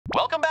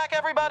Welcome back,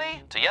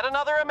 everybody, to yet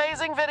another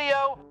amazing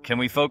video. Can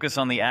we focus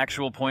on the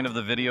actual point of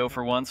the video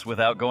for once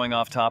without going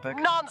off topic?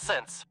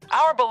 Nonsense!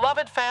 Our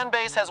beloved fan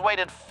base has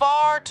waited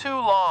far too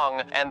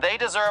long, and they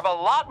deserve a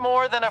lot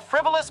more than a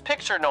frivolous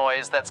picture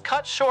noise that's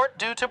cut short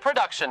due to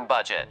production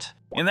budget.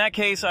 In that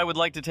case, I would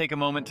like to take a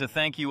moment to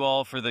thank you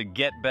all for the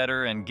get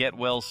better and get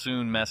well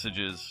soon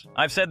messages.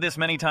 I've said this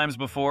many times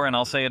before, and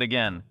I'll say it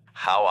again.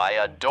 How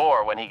I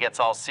adore when he gets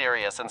all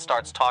serious and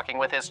starts talking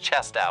with his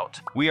chest out.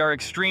 We are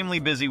extremely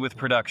busy with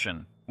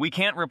production. We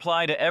can't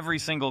reply to every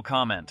single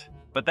comment,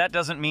 but that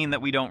doesn't mean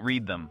that we don't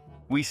read them.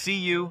 We see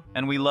you,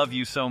 and we love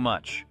you so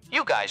much.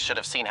 You guys should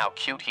have seen how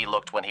cute he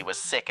looked when he was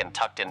sick and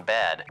tucked in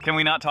bed. Can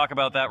we not talk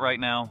about that right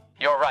now?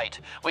 You're right.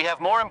 We have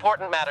more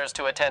important matters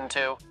to attend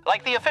to,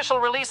 like the official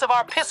release of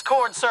our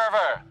Discord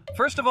server.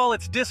 First of all,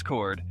 it's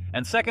Discord,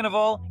 and second of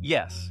all,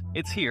 yes,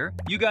 it's here.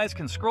 You guys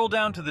can scroll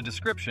down to the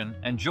description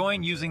and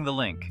join using the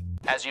link.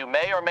 As you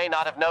may or may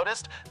not have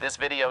noticed, this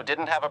video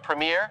didn't have a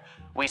premiere.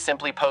 We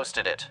simply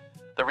posted it.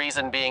 The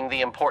reason being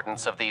the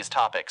importance of these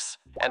topics.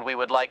 And we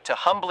would like to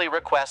humbly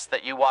request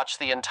that you watch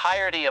the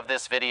entirety of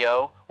this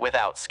video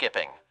without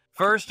skipping.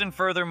 First and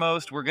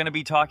furthermost, we're going to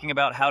be talking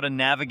about how to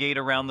navigate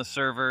around the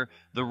server,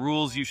 the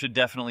rules you should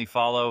definitely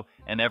follow,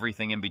 and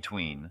everything in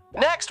between.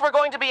 Next, we're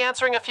going to be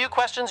answering a few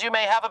questions you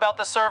may have about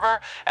the server,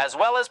 as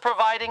well as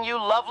providing you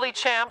lovely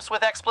champs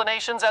with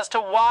explanations as to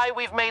why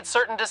we've made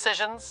certain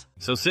decisions.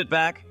 So sit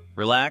back,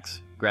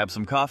 relax, grab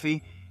some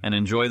coffee, and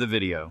enjoy the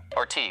video.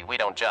 Or tea, we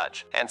don't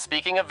judge. And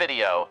speaking of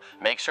video,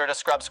 make sure to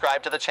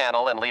subscribe to the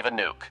channel and leave a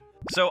nuke.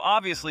 So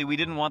obviously we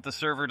didn't want the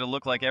server to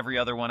look like every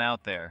other one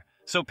out there.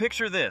 So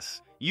picture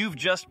this. You've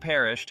just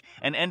perished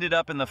and ended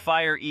up in the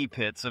fire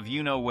e-pits of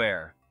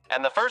you-know-where.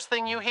 And the first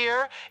thing you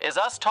hear is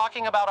us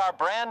talking about our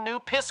brand new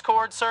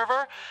Discord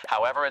server.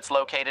 However, it's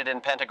located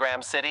in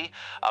Pentagram City,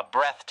 a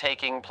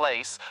breathtaking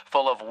place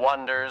full of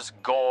wonders,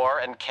 gore,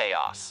 and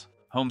chaos.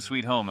 Home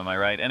sweet home, am I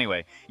right?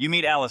 Anyway, you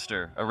meet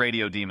Alistair, a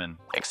radio demon.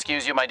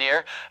 Excuse you, my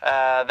dear.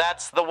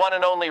 That's the one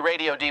and only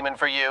radio demon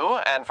for you,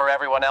 and for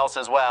everyone else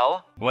as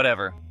well.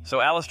 Whatever.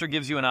 So Alistair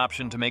gives you an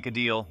option to make a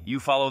deal.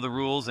 You follow the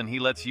rules, and he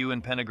lets you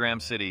in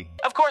Pentagram City.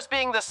 Of course,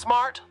 being the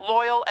smart,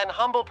 loyal, and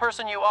humble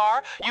person you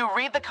are, you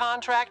read the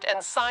contract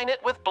and sign it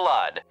with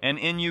blood. And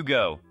in you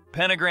go.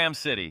 Pentagram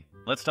City.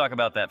 Let's talk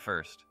about that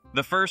first.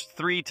 The first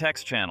 3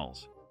 text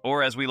channels,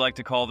 or as we like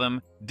to call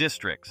them,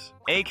 districts,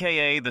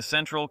 aka the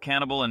Central,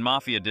 Cannibal, and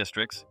Mafia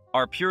districts,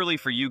 are purely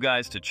for you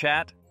guys to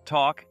chat,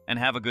 talk, and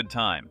have a good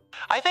time.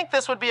 I think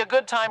this would be a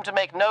good time to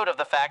make note of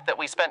the fact that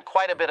we spent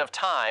quite a bit of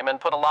time and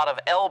put a lot of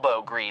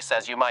elbow grease,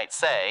 as you might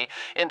say,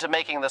 into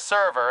making the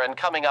server and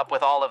coming up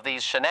with all of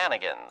these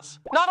shenanigans.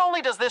 Not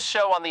only does this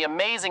show on the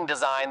amazing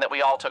design that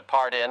we all took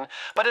part in,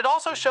 but it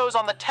also shows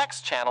on the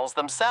text channels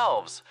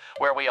themselves,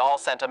 where we all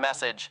sent a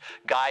message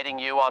guiding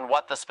you on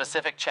what the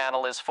specific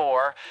channel is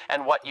for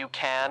and what you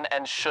can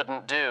and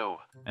shouldn't do.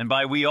 And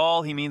by we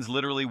all, he means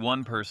literally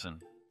one person.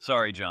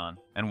 Sorry, John,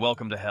 and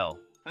welcome to hell.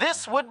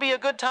 This would be a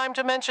good time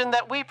to mention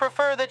that we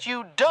prefer that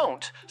you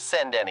don't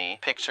send any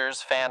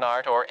pictures, fan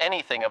art, or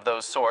anything of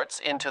those sorts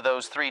into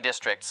those 3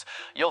 districts.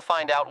 You'll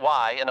find out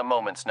why in a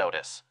moment's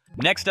notice.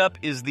 Next up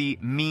is the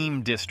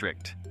meme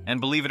district. And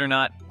believe it or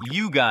not,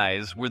 you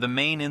guys were the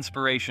main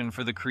inspiration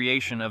for the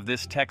creation of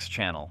this text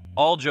channel.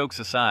 All jokes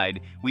aside,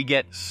 we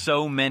get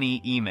so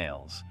many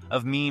emails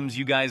of memes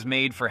you guys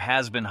made for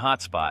Hazbin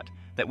Hotspot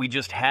that we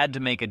just had to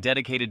make a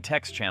dedicated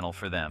text channel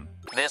for them.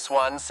 This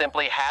one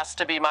simply has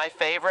to be my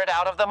favorite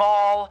out of them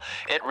all.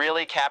 It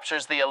really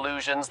captures the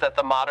illusions that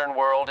the modern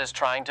world is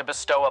trying to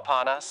bestow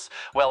upon us,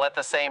 while at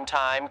the same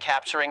time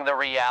capturing the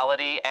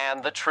reality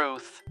and the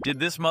truth. Did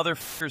this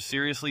motherfucker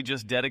seriously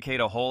just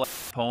dedicate a whole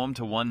poem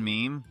to one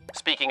meme?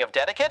 Speaking of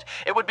dedicate,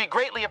 it would be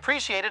greatly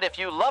appreciated if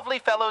you lovely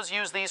fellows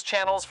use these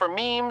channels for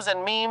memes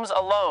and memes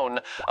alone.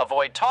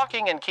 Avoid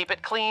talking and keep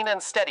it clean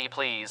and steady,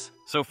 please.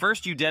 So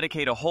first you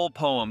dedicate a whole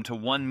poem to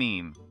one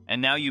meme,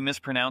 and now you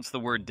mispronounce the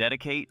word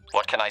dedicate?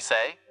 What can I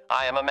say?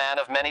 I am a man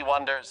of many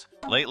wonders.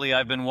 Lately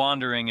I've been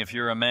wondering if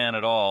you're a man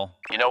at all.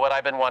 You know what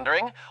I've been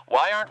wondering?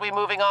 Why aren't we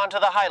moving on to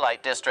the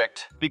highlight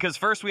district? Because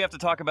first we have to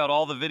talk about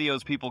all the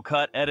videos people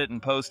cut, edit,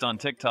 and post on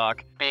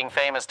TikTok. Being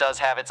famous does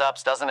have its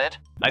ups, doesn't it?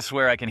 I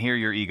swear I can hear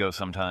your ego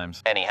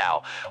sometimes.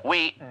 Anyhow,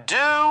 we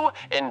do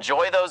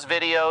enjoy those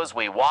videos,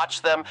 we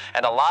watch them,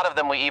 and a lot of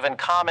them we even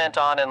comment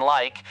on and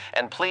like,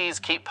 and please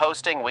keep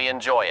posting, we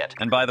enjoy it.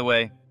 And by the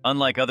way,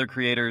 unlike other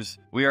creators,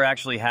 we are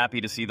actually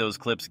happy to see those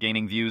clips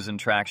gaining views and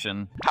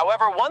traction.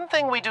 However, one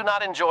thing we do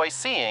not enjoy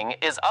seeing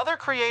is other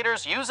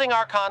creators using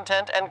our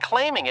content and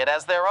claiming it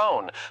as their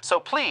own.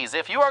 So please,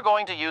 if you are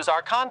going to use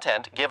our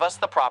content, give us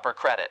the proper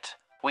credit.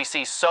 We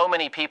see so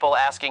many people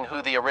asking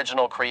who the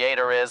original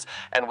creator is,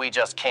 and we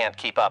just can't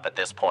keep up at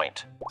this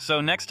point. So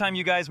next time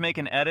you guys make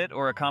an edit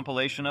or a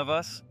compilation of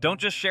us, don't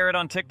just share it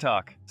on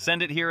TikTok.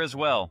 Send it here as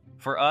well,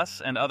 for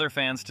us and other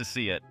fans to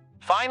see it.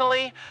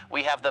 Finally,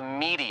 we have the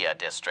media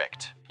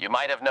district. You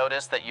might have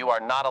noticed that you are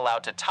not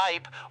allowed to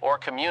type or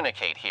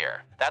communicate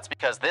here. That's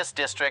because this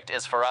district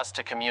is for us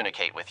to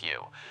communicate with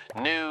you.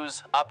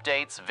 News,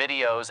 updates,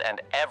 videos,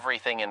 and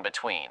everything in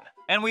between.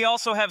 And we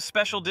also have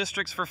special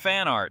districts for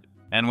fan art.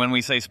 And when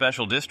we say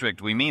special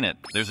district, we mean it.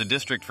 There's a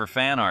district for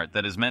fan art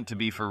that is meant to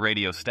be for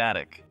radio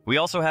static. We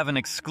also have an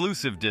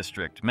exclusive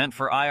district meant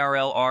for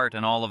IRL art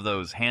and all of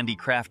those handy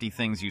crafty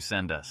things you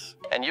send us.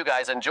 And you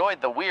guys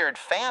enjoyed the weird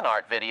fan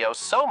art video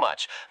so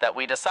much that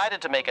we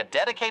decided to make a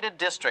dedicated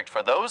district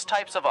for those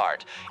types of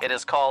art. It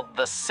is called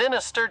the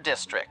Sinister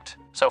District.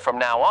 So from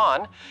now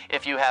on,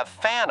 if you have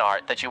fan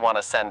art that you want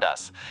to send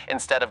us,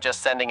 instead of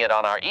just sending it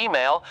on our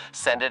email,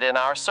 send it in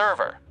our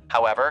server.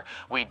 However,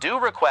 we do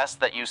request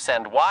that you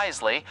send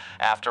wisely.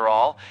 After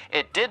all,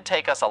 it did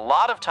take us a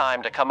lot of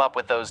time to come up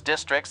with those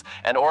districts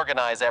and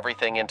organize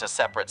everything into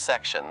separate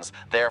sections.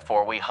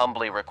 Therefore, we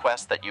humbly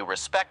request that you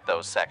respect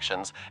those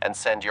sections and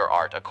send your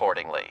art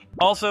accordingly.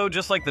 Also,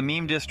 just like the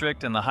meme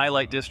district and the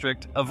highlight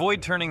district,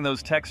 avoid turning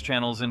those text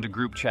channels into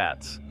group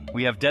chats.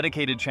 We have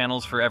dedicated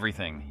channels for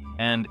everything.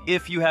 And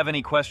if you have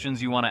any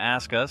questions you want to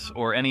ask us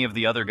or any of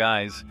the other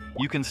guys,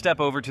 you can step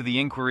over to the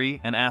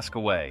inquiry and ask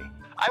away.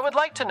 I would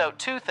like to note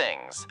two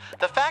things.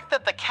 The fact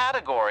that the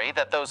category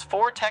that those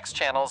 4 text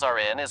channels are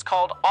in is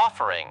called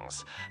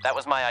offerings. That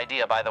was my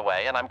idea, by the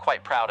way, and I'm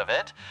quite proud of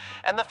it.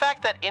 And the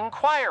fact that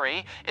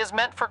inquiry is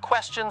meant for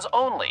questions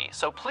only,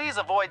 so please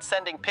avoid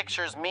sending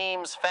pictures,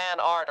 memes, fan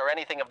art, or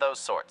anything of those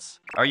sorts.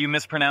 Are you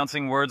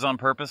mispronouncing words on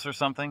purpose or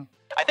something?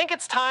 I think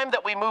it's time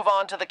that we move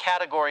on to the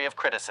category of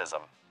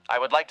criticism. I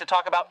would like to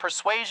talk about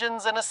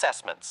persuasions and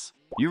assessments.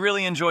 You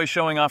really enjoy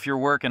showing off your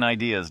work and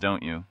ideas,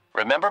 don't you?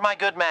 Remember, my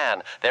good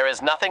man, there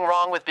is nothing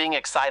wrong with being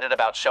excited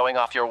about showing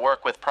off your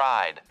work with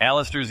pride.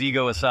 Alistair's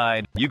ego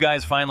aside, you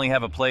guys finally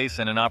have a place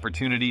and an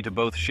opportunity to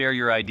both share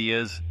your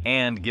ideas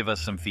and give us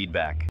some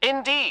feedback.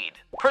 Indeed.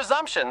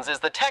 Presumptions is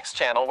the text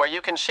channel where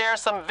you can share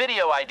some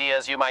video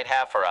ideas you might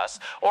have for us,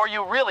 or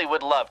you really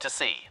would love to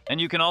see. And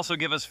you can also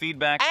give us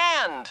feedback.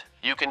 And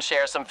you can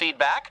share some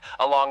feedback,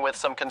 along with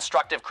some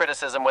constructive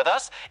criticism with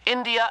us,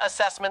 India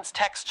Assessments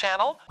text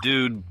channel.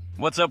 Dude,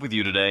 what's up with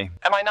you today?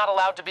 Am I not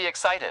allowed to be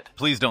excited?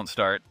 Please don't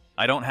start.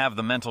 I don't have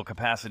the mental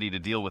capacity to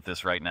deal with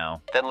this right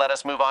now. Then let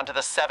us move on to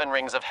the 7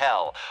 Rings of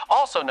Hell,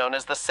 also known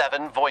as the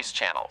 7 voice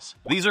channels.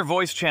 These are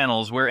voice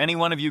channels where any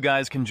one of you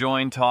guys can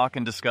join, talk,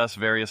 and discuss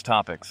various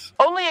topics.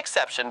 Only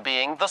exception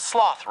being the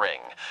Sloth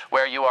Ring,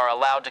 where you are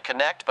allowed to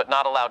connect but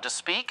not allowed to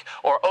speak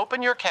or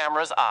open your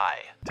camera's eye.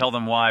 Tell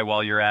them why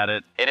while you're at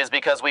it. It is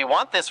because we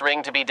want this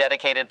ring to be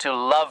dedicated to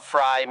Love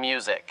Fry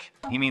music.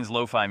 He means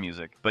lo-fi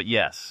music. But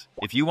yes,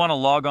 if you want to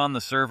log on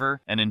the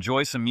server and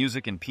enjoy some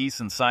music in peace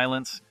and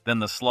silence, then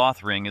the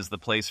Sloth Ring is the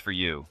place for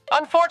you.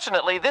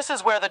 Unfortunately, this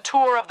is where the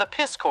tour of the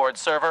Piscord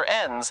server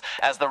ends,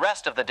 as the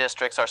rest of the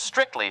districts are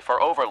strictly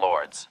for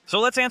overlords. So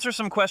let's answer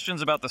some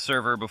questions about the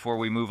server before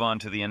we move on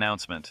to the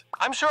announcement.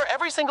 I'm sure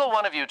every single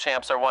one of you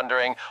champs are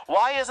wondering,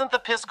 why isn't the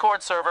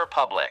Piscord server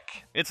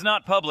public? It's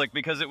not public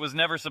because it was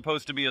never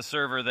supposed to be a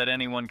server that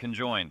anyone can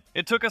join.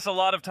 It took us a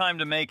lot of time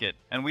to make it,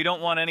 and we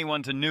don't want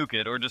anyone to nuke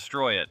it or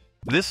destroy it.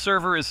 This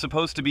server is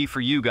supposed to be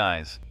for you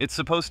guys. It's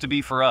supposed to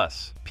be for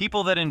us.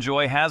 People that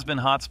enjoy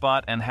Hazbin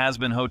Hotspot and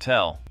Hazbin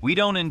Hotel. We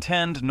don't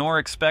intend nor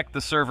expect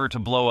the server to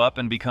blow up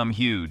and become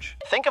huge.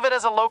 Think of it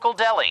as a local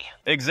deli.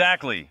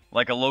 Exactly,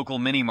 like a local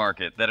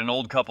mini-market that an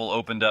old couple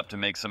opened up to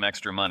make some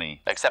extra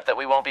money. Except that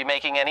we won't be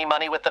making any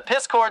money with the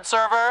Piscord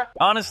server.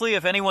 Honestly,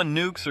 if anyone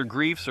nukes or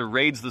griefs or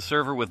raids the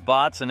server with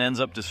bots and ends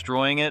up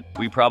destroying it,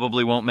 we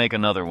probably won't make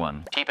another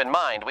one. Keep in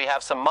mind, we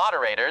have some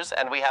moderators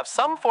and we have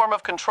some form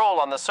of control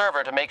on the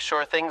server to make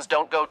sure things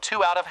don't go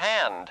too out of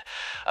hand.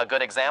 A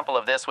good example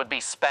of this would be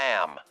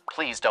spam.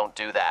 Please don't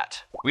do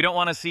that. We don't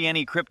want to see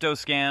any crypto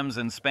scams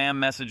and spam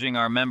messaging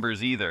our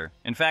members either.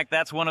 In fact,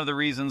 that's one of the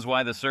reasons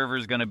why the server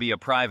is going to be a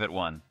private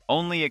one.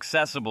 Only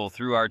accessible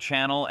through our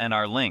channel and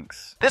our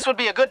links. This would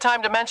be a good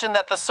time to mention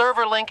that the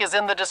server link is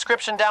in the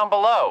description down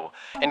below,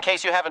 in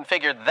case you haven't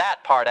figured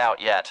that part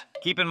out yet.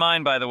 Keep in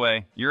mind, by the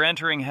way, you're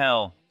entering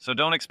hell, so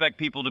don't expect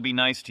people to be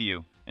nice to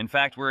you. In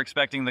fact, we're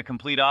expecting the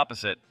complete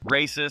opposite.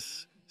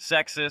 Racists,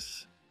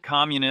 sexists,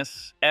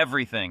 communists,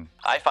 everything.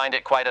 I find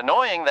it quite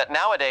annoying that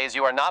nowadays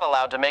you are not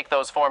allowed to make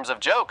those forms of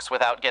jokes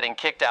without getting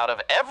kicked out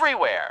of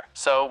everywhere.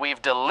 So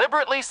we've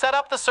deliberately set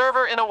up the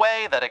server in a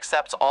way that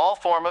accepts all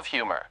form of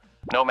humor,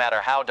 no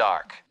matter how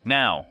dark.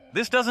 Now,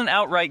 this doesn't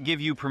outright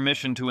give you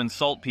permission to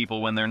insult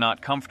people when they're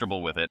not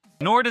comfortable with it,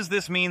 nor does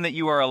this mean that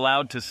you are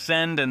allowed to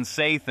send and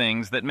say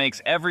things that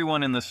makes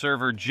everyone in the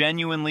server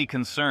genuinely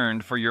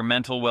concerned for your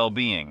mental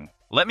well-being.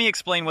 Let me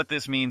explain what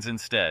this means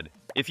instead.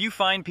 If you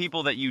find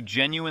people that you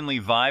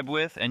genuinely vibe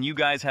with and you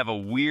guys have a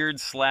weird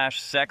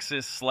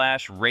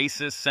 /sexist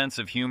 /racist sense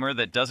of humor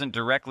that doesn't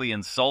directly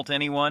insult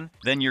anyone,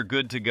 then you're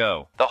good to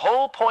go. The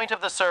whole point of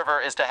the server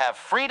is to have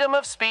freedom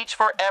of speech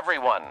for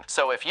everyone.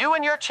 So if you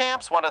and your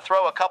champs want to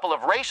throw a couple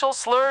of racial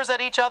slurs at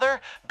each other,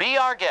 be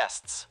our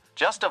guests.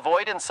 Just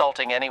avoid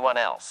insulting anyone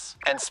else.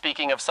 And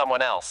speaking of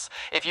someone else,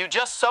 if you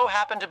just so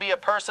happen to be a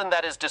person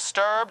that is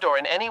disturbed or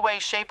in any way,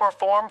 shape, or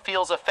form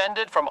feels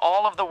offended from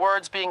all of the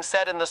words being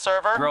said in the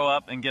server, Grow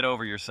up and get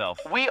over yourself.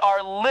 we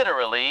are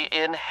literally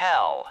in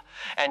hell.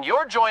 And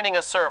you're joining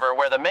a server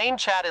where the main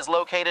chat is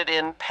located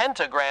in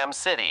Pentagram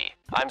City.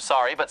 I'm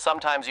sorry, but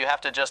sometimes you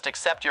have to just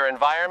accept your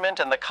environment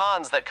and the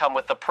cons that come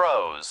with the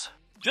pros.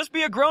 Just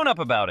be a grown-up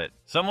about it.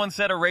 Someone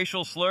said a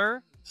racial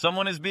slur.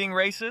 Someone is being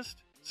racist.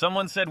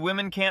 Someone said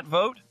women can't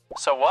vote.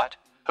 So what?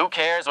 Who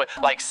cares?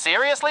 Like,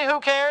 seriously, who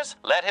cares?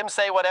 Let him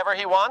say whatever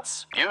he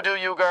wants. You do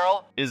you,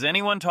 girl. Is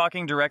anyone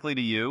talking directly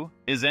to you?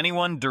 Is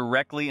anyone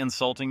directly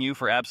insulting you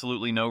for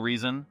absolutely no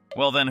reason?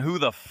 Well then, who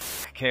the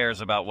f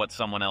cares about what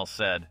someone else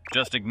said?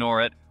 Just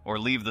ignore it, or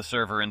leave the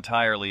server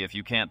entirely if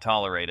you can't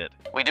tolerate it.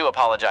 We do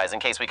apologize in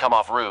case we come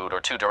off rude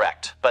or too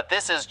direct, but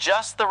this is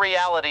just the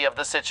reality of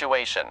the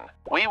situation.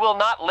 We will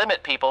not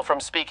limit people from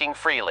speaking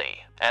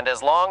freely, and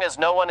as long as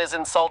no one is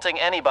insulting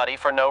anybody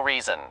for no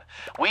reason.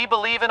 We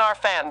believe in our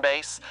fan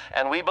base,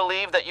 and we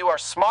believe that you are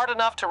smart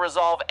enough to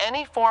resolve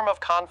any form of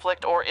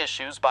conflict or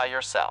issues by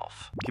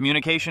yourself.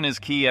 Communication is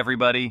key,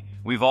 everybody.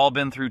 We've all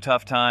been through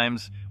tough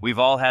times. We've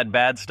all had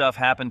bad stuff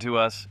happen to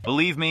us.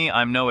 Believe me,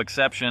 I'm no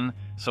exception.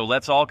 So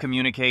let's all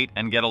communicate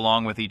and get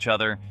along with each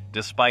other,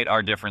 despite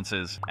our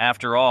differences.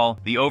 After all,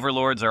 the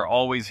overlords are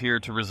always here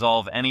to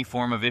resolve any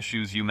form of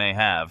issues you may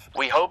have.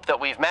 We hope that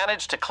we've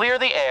managed to clear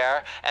the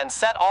air and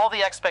set all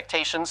the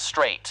expectations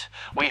straight.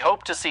 We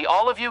hope to see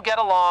all of you get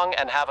along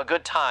and have a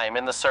good time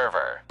in the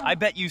server. I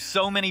bet you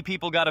so many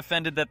people got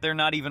offended that they're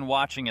not even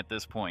watching at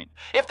this point.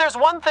 If there's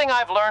one thing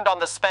I've learned on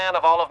the span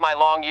of all of my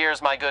long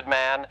years, my good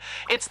man,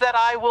 it's that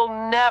I will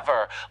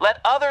never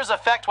let others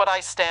affect what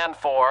I stand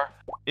for.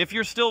 If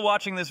you're still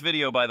watching this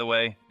video, by the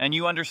way, and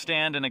you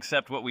understand and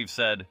accept what we've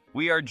said,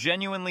 we are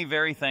genuinely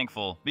very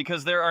thankful,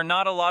 because there are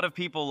not a lot of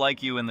people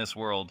like you in this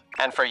world.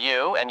 And for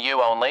you, and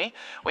you only,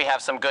 we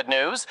have some good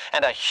news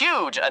and a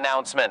huge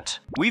announcement.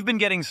 We've been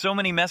getting so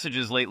many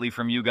messages lately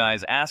from you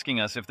guys asking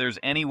us if there's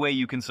any way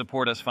you can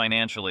support us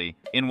financially.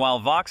 And while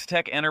Vox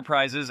Tech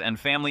Enterprises and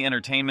Family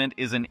Entertainment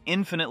is an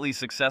infinitely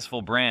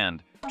successful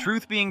brand,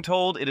 truth being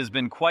told, it has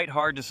been quite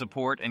hard to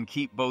support and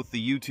keep both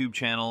the YouTube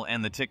channel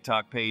and the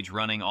TikTok page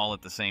running all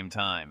at the same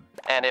time.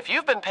 And if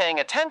you've been paying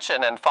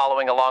attention and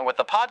following along with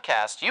the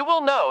podcast, you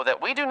will know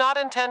that we do not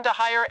intend to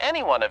hire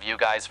any one of you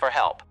guys for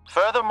help.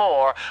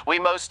 Furthermore, we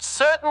most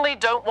certainly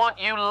don't want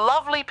you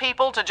lovely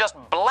people to just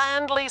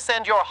blandly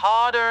send your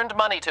hard-earned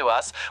money to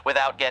us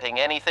without getting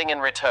anything in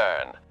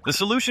return. The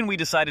solution we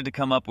decided to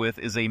come up with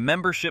is a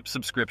membership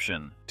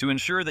subscription to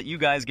ensure that you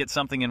guys get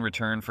something in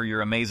return for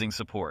your amazing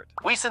support.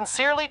 We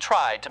sincerely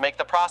tried to make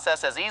the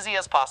process as easy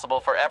as possible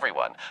for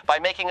everyone by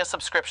making a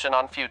subscription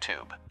on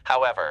YouTube.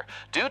 However,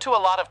 due to a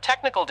lot of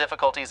technical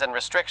difficulties and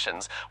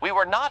restrictions, we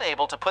were not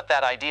able to put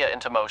that idea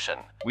into motion.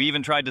 We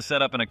even tried to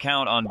set up an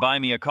account on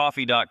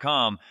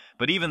buymeacoffee.com,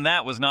 but even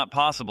that was not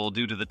possible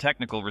due to the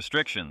technical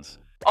restrictions.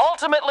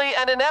 Ultimately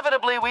and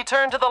inevitably, we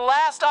turned to the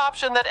last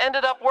option that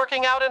ended up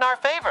working out in our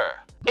favor.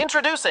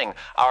 Introducing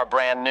our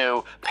brand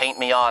new Paint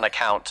Me On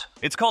account.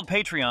 It's called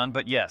Patreon,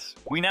 but yes,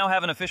 we now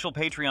have an official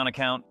Patreon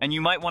account, and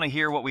you might want to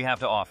hear what we have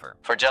to offer.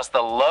 For just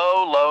the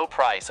low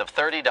price of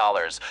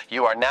 $30,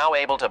 you are now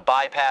able to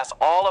bypass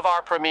all of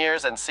our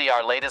premieres and see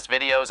our latest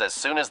videos as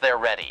soon as they're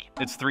ready.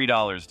 It's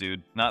 $3,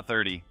 dude, not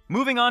 $30.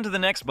 Moving on to the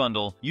next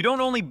bundle, you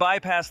don't only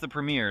bypass the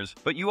premieres,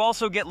 but you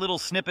also get little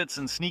snippets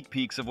and sneak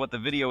peeks of what the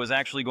video is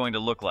actually going to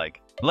look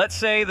like. Let's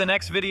say the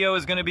next video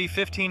is going to be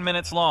 15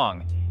 minutes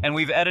long, and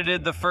we've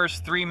edited the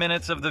first 3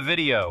 minutes of the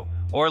video.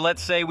 Or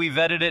let's say we've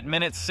edited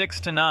minutes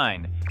 6 to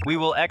 9. We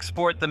will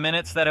export the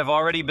minutes that have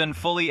already been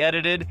fully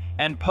edited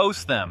and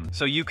post them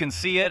so you can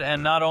see it,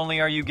 and not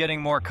only are you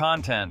getting more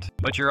content,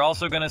 but you're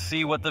also going to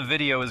see what the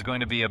video is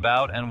going to be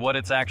about and what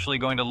it's actually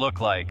going to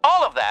look like.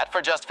 All of that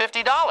for just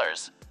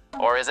 $50.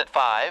 Or is it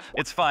 $5?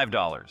 It's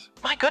 $5.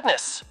 My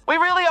goodness, we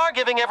really are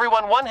giving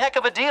everyone one heck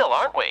of a deal,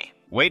 aren't we?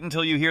 Wait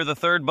until you hear the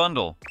third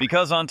bundle,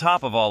 because on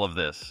top of all of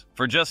this,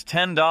 for just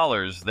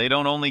 $10, they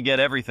don't only get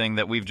everything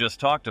that we've just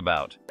talked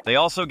about. They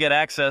also get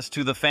access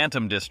to the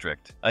Phantom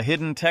District, a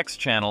hidden text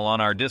channel on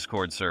our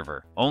Discord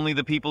server. Only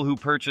the people who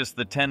purchase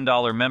the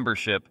 $10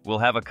 membership will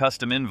have a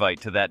custom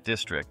invite to that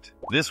district.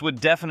 This would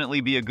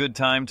definitely be a good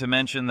time to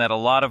mention that a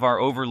lot of our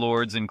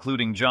overlords,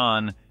 including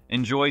John,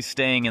 enjoy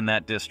staying in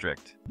that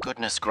district.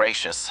 Goodness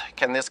gracious,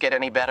 can this get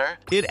any better?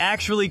 It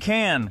actually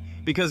can,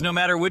 because no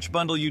matter which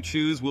bundle you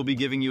choose, we'll be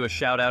giving you a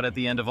shout out at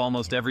the end of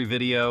almost every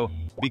video,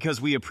 because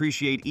we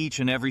appreciate each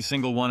and every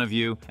single one of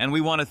you, and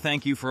we want to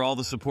thank you for all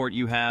the support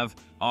you have,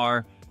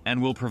 are,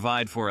 and will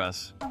provide for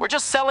us. We're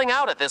just selling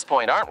out at this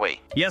point, aren't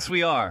we? Yes,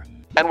 we are.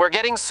 And we're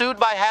getting sued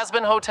by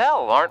Hazbin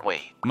Hotel, aren't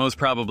we? Most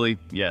probably,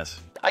 yes.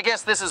 I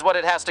guess this is what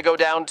it has to go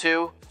down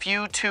to.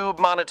 FewTube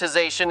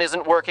monetization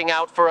isn't working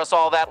out for us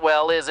all that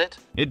well, is it?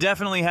 It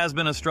definitely has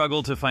been a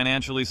struggle to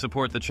financially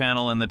support the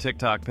channel and the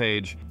TikTok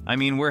page. I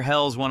mean, we're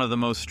Hell's one of the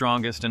most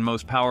strongest and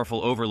most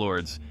powerful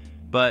overlords.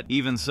 But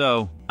even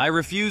so, I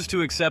refuse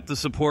to accept the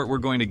support we're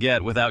going to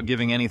get without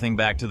giving anything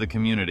back to the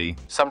community.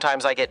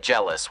 Sometimes I get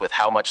jealous with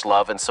how much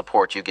love and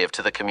support you give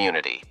to the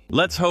community.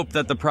 Let's hope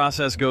that the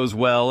process goes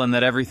well and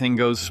that everything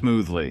goes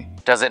smoothly.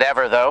 Does it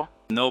ever, though?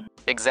 Nope.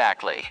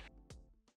 Exactly.